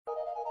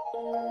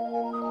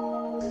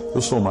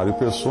Eu sou Mário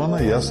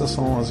Persona e essas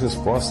são as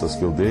respostas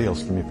que eu dei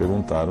aos que me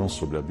perguntaram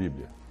sobre a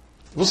Bíblia.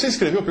 Você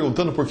escreveu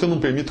perguntando por que eu não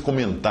permito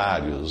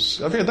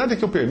comentários. A verdade é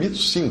que eu permito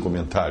sim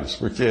comentários,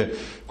 porque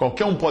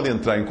qualquer um pode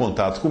entrar em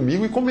contato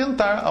comigo e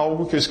comentar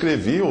algo que eu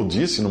escrevi ou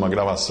disse numa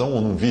gravação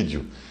ou num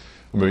vídeo.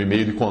 O meu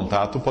e-mail de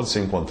contato pode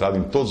ser encontrado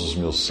em todos os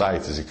meus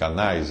sites e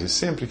canais, e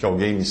sempre que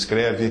alguém me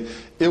escreve,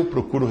 eu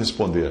procuro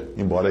responder,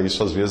 embora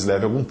isso às vezes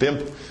leve algum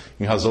tempo,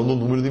 em razão do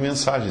número de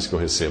mensagens que eu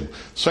recebo.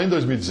 Só em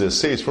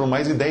 2016 foram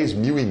mais de 10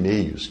 mil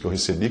e-mails que eu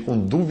recebi com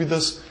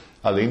dúvidas,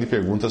 além de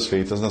perguntas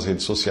feitas nas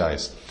redes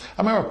sociais.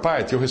 A maior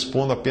parte eu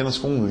respondo apenas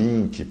com um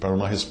link para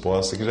uma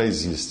resposta que já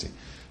existe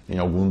em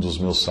algum dos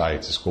meus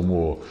sites,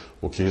 como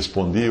o que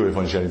respondi, o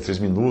Evangelho em 3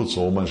 minutos,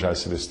 ou o Manjar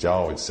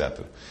Celestial,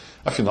 etc.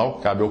 Afinal,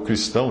 cabe ao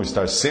cristão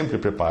estar sempre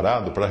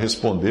preparado para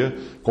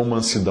responder com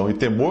mansidão e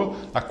temor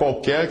a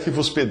qualquer que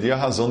vos pedir a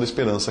razão da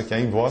esperança que há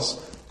em vós,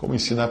 como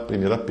ensina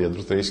 1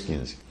 Pedro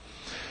 3,15.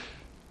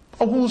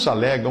 Alguns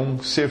alegam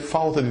ser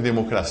falta de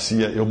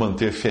democracia eu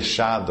manter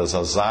fechadas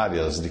as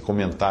áreas de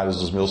comentários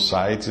dos meus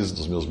sites,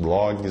 dos meus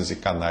blogs e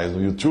canais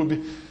no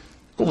YouTube,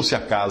 como se a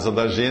casa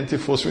da gente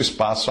fosse um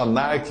espaço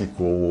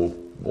anárquico,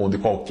 onde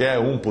qualquer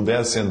um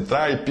pudesse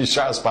entrar e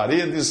pichar as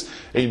paredes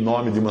em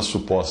nome de uma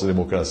suposta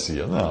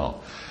democracia. Não.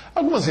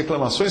 Algumas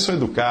reclamações são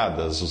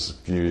educadas,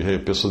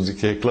 pessoas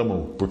que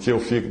reclamam porque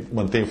eu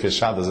mantenho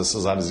fechadas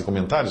essas áreas de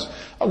comentários.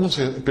 Alguns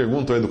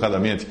perguntam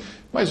educadamente,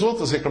 mas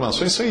outras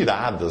reclamações são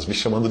iradas, me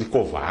chamando de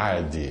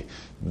covarde,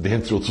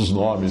 dentre outros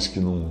nomes que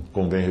não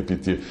convém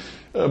repetir.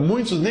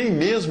 Muitos nem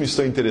mesmo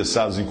estão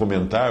interessados em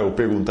comentar ou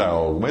perguntar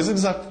algo, mas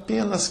eles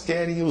apenas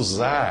querem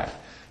usar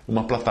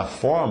uma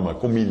plataforma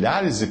com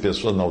milhares de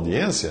pessoas na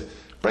audiência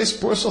para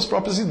expor suas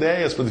próprias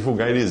ideias, para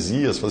divulgar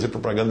heresias, fazer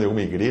propaganda de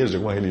alguma igreja, de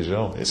alguma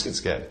religião. É isso que eles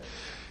querem.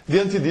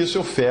 Diante disso,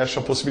 eu fecho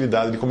a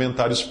possibilidade de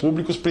comentários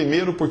públicos,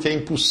 primeiro porque é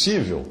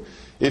impossível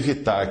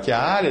evitar que a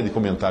área de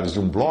comentários de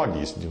um blog,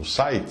 de um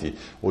site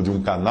ou de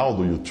um canal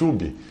do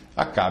YouTube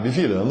acabe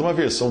virando uma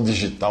versão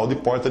digital de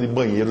porta de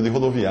banheiro de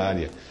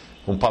rodoviária,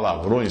 com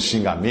palavrões,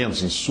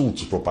 xingamentos,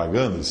 insultos,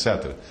 propaganda,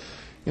 etc.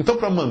 Então,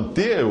 para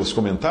manter os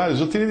comentários,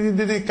 eu teria de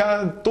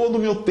dedicar todo o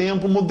meu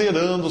tempo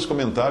moderando os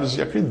comentários.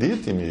 E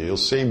acredite-me, eu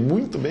sei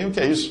muito bem o que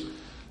é isso.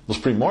 Nos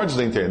primórdios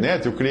da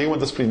internet, eu criei uma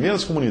das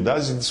primeiras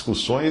comunidades de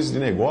discussões de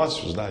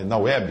negócios na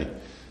web,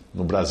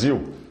 no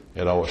Brasil.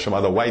 Era a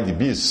chamada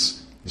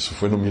YDBs. Isso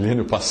foi no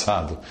milênio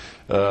passado.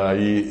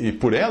 E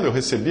por ela eu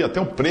recebi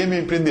até o Prêmio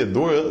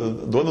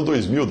Empreendedor do ano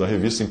 2000, da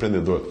revista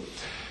Empreendedor.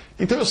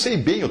 Então, eu sei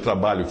bem o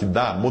trabalho que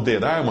dá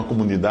moderar uma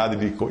comunidade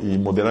e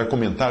moderar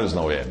comentários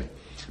na web.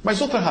 Mas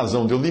outra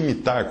razão de eu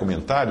limitar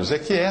comentários é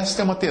que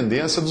esta é uma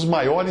tendência dos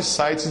maiores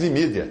sites de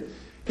mídia.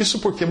 Isso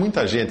porque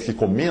muita gente que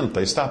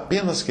comenta está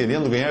apenas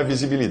querendo ganhar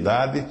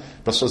visibilidade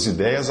para suas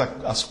ideias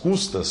às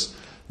custas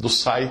do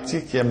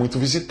site que é muito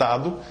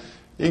visitado,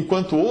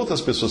 enquanto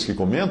outras pessoas que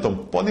comentam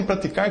podem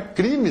praticar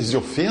crimes de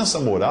ofensa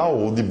moral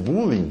ou de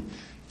bullying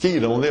que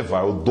irão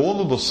levar o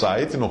dono do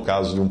site, no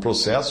caso de um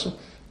processo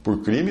por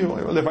crime,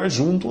 levar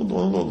junto o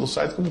dono do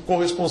site como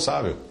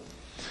corresponsável.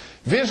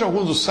 Veja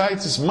alguns dos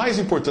sites mais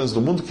importantes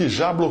do mundo que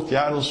já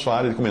bloquearam sua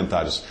área de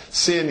comentários: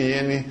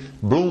 CNN,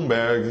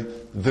 Bloomberg,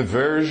 The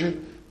Verge,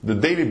 The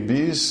Daily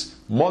Beast,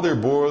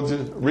 Motherboard,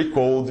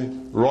 Recode,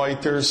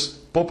 Reuters,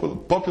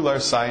 Popular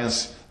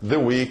Science, The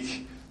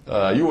Week,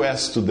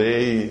 US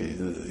Today,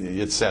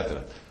 etc.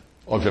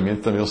 Obviamente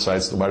também os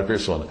sites do Mário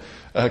Persona.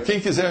 Quem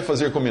quiser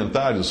fazer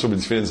comentários sobre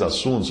diferentes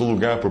assuntos, o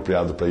lugar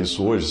apropriado para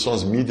isso hoje são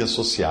as mídias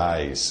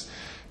sociais.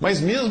 Mas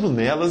mesmo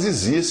nelas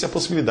existe a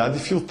possibilidade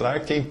de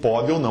filtrar quem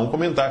pode ou não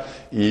comentar.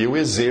 E eu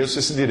exerço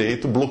esse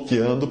direito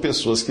bloqueando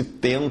pessoas que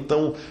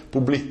tentam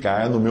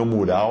publicar no meu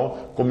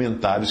mural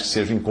comentários que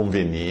sejam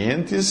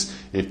inconvenientes,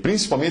 e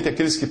principalmente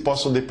aqueles que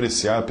possam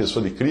depreciar a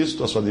pessoa de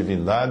Cristo, a sua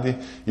divindade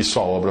e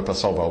sua obra para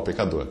salvar o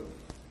pecador.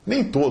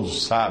 Nem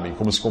todos sabem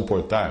como se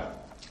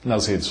comportar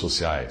nas redes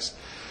sociais.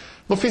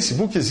 No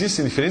Facebook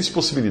existem diferentes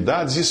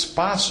possibilidades e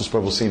espaços para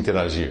você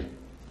interagir.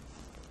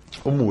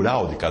 O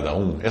mural de cada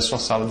um é sua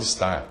sala de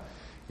estar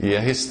e é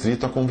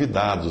restrito a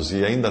convidados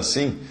e ainda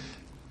assim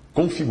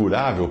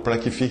configurável para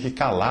que fique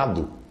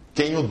calado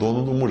quem o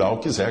dono do mural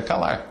quiser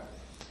calar.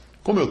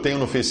 Como eu tenho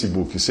no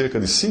Facebook cerca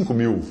de 5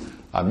 mil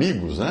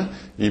amigos,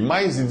 e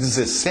mais de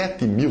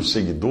 17 mil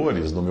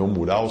seguidores, no meu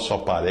mural só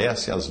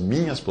aparecem as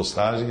minhas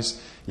postagens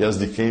e as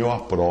de quem eu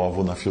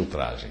aprovo na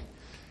filtragem.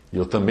 E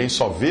eu também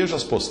só vejo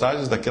as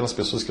postagens daquelas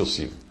pessoas que eu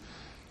sigo.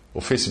 O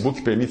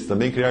Facebook permite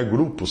também criar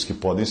grupos que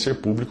podem ser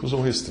públicos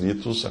ou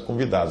restritos a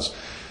convidados.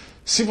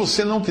 Se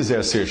você não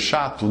quiser ser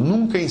chato,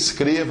 nunca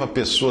inscreva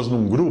pessoas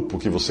num grupo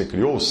que você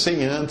criou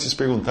sem antes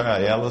perguntar a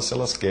elas se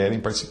elas querem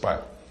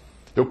participar.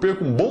 Eu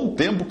perco um bom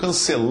tempo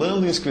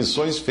cancelando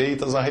inscrições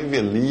feitas à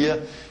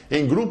revelia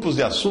em grupos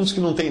de assuntos que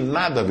não têm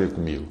nada a ver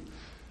comigo.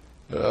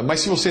 Mas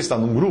se você está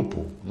num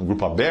grupo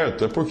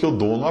aberto, é porque o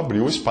dono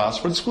abriu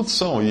espaço para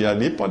discussão, e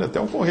ali pode até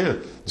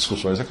ocorrer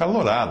discussões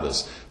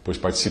acaloradas, pois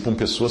participam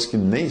pessoas que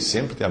nem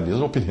sempre têm a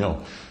mesma opinião.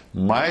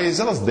 Mas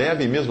elas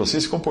devem mesmo assim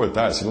se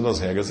comportar segundo as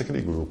regras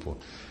daquele grupo.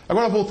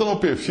 Agora, voltando ao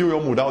perfil e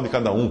ao mural de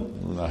cada um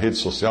na rede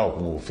social,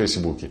 como o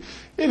Facebook.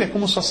 Ele é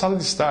como sua sala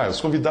de estar.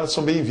 Os convidados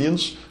são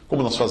bem-vindos,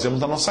 como nós fazemos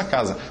na nossa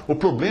casa. O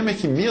problema é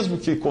que mesmo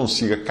que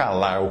consiga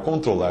calar ou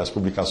controlar as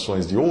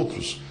publicações de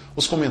outros,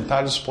 os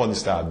comentários podem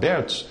estar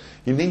abertos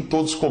e nem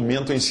todos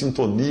comentam em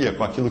sintonia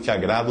com aquilo que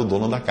agrada o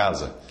dono da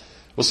casa.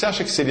 Você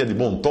acha que seria de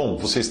bom tom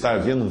você estar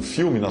vendo um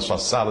filme na sua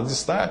sala de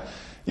estar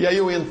e aí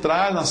eu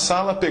entrar na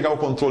sala, pegar o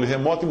controle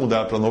remoto e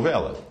mudar para a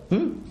novela?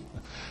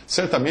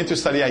 Certamente eu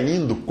estaria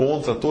indo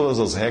contra todas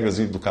as regras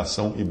de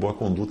educação e boa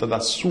conduta da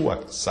sua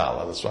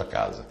sala, da sua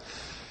casa.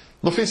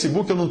 No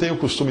Facebook eu não tenho o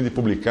costume de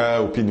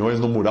publicar opiniões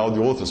no mural de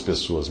outras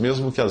pessoas,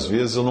 mesmo que às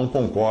vezes eu não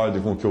concorde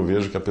com o que eu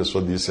vejo que a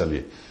pessoa disse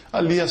ali.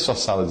 Ali é a sua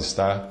sala de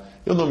estar,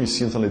 eu não me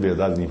sinto na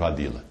liberdade de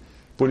invadi-la.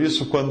 Por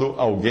isso, quando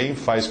alguém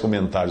faz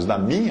comentários da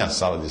minha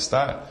sala de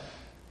estar,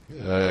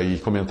 e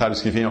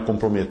comentários que venham a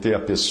comprometer a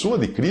pessoa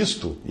de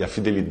Cristo e a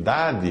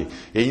fidelidade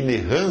e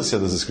inerrância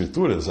das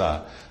Escrituras,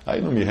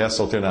 aí não me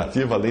resta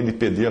alternativa além de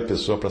pedir a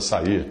pessoa para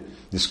sair,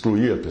 de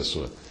excluir a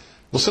pessoa.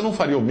 Você não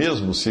faria o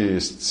mesmo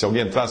se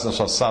alguém entrasse na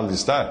sua sala de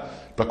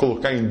estar para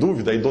colocar em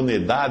dúvida a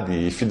idoneidade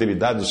e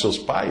fidelidade dos seus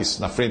pais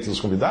na frente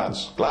dos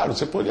convidados? Claro,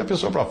 você poria a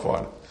pessoa para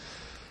fora.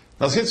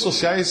 Nas redes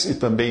sociais e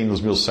também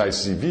nos meus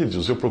sites e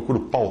vídeos, eu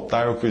procuro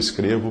pautar o que eu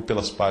escrevo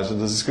pelas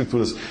páginas das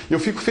Escrituras. E eu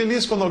fico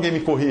feliz quando alguém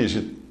me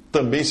corrige,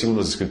 também segundo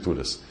as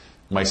Escrituras,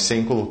 mas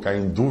sem colocar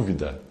em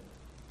dúvida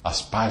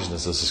as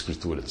páginas das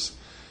Escrituras.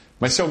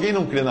 Mas se alguém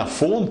não crê na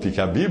fonte,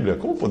 que é a Bíblia,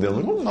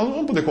 nós não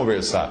vamos poder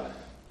conversar.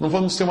 Não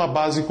vamos ter uma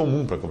base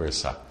comum para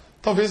conversar.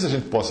 Talvez a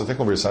gente possa até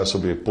conversar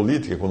sobre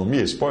política,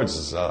 economia,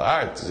 esportes,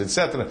 artes,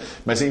 etc.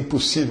 Mas é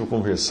impossível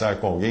conversar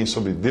com alguém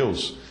sobre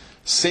Deus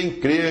sem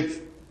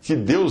crer que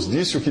Deus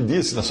disse o que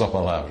disse na sua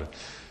palavra.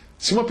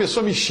 Se uma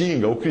pessoa me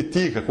xinga ou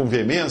critica com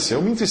veemência,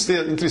 eu me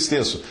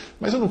entristeço,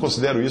 mas eu não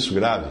considero isso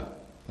grave.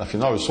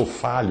 Afinal, eu sou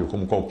falho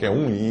como qualquer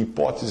um e, em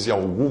hipótese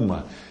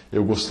alguma,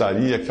 eu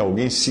gostaria que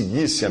alguém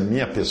seguisse a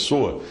minha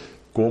pessoa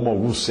como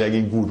alguns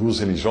seguem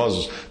gurus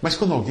religiosos. Mas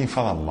quando alguém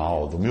fala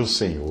mal do meu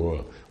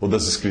Senhor ou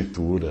das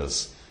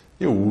Escrituras,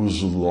 eu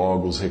uso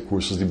logo os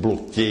recursos de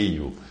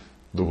bloqueio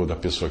da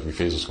pessoa que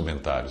fez os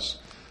comentários.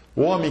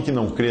 O homem que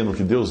não crê no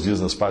que Deus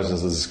diz nas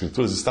páginas das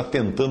Escrituras está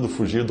tentando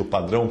fugir do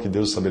padrão que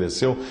Deus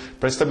estabeleceu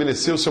para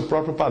estabelecer o seu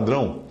próprio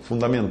padrão,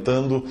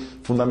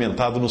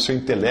 fundamentado no seu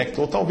intelecto,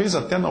 ou talvez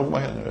até em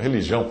alguma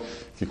religião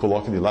que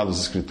coloque de lado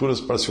as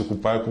Escrituras para se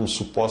ocupar com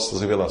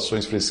supostas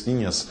revelações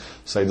fresquinhas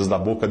saídas da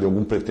boca de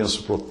algum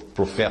pretenso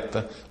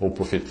profeta ou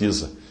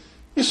profetisa.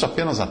 Isso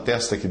apenas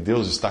atesta que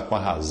Deus está com a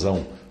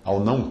razão ao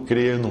não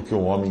crer no que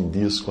o homem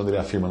diz quando ele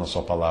afirma na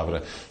sua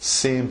palavra: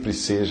 sempre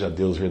seja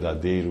Deus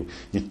verdadeiro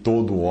e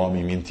todo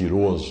homem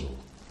mentiroso.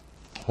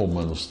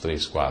 Romanos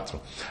 3:4.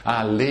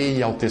 À lei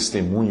e ao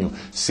testemunho,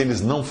 se eles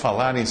não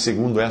falarem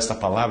segundo esta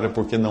palavra, é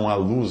porque não há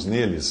luz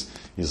neles.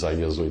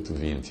 Isaías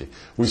 8:20.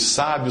 Os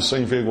sábios são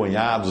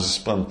envergonhados,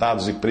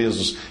 espantados e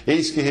presos,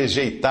 eis que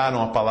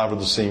rejeitaram a palavra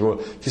do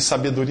Senhor. Que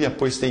sabedoria,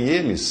 pois, têm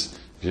eles?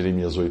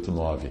 Jeremias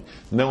 8:9.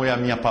 Não é a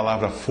minha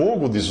palavra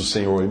fogo, diz o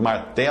Senhor, e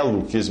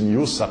martelo que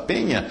esmiuça a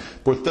penha?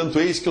 Portanto,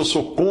 eis que eu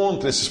sou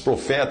contra esses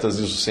profetas,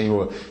 diz o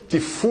Senhor, que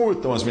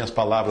furtam as minhas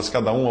palavras,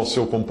 cada um ao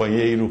seu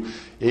companheiro.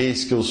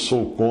 Eis que eu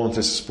sou contra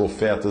esses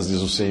profetas,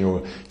 diz o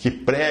Senhor, que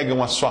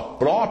pregam a sua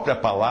própria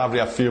palavra e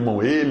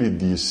afirmam: Ele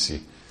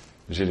disse.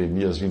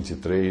 Jeremias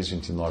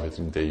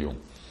 23:29-31.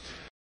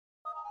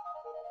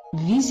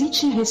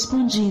 Visite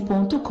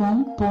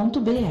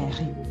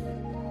respondi.com.br.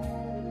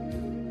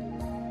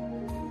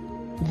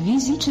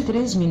 Visite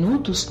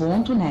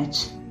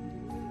 3minutos.net.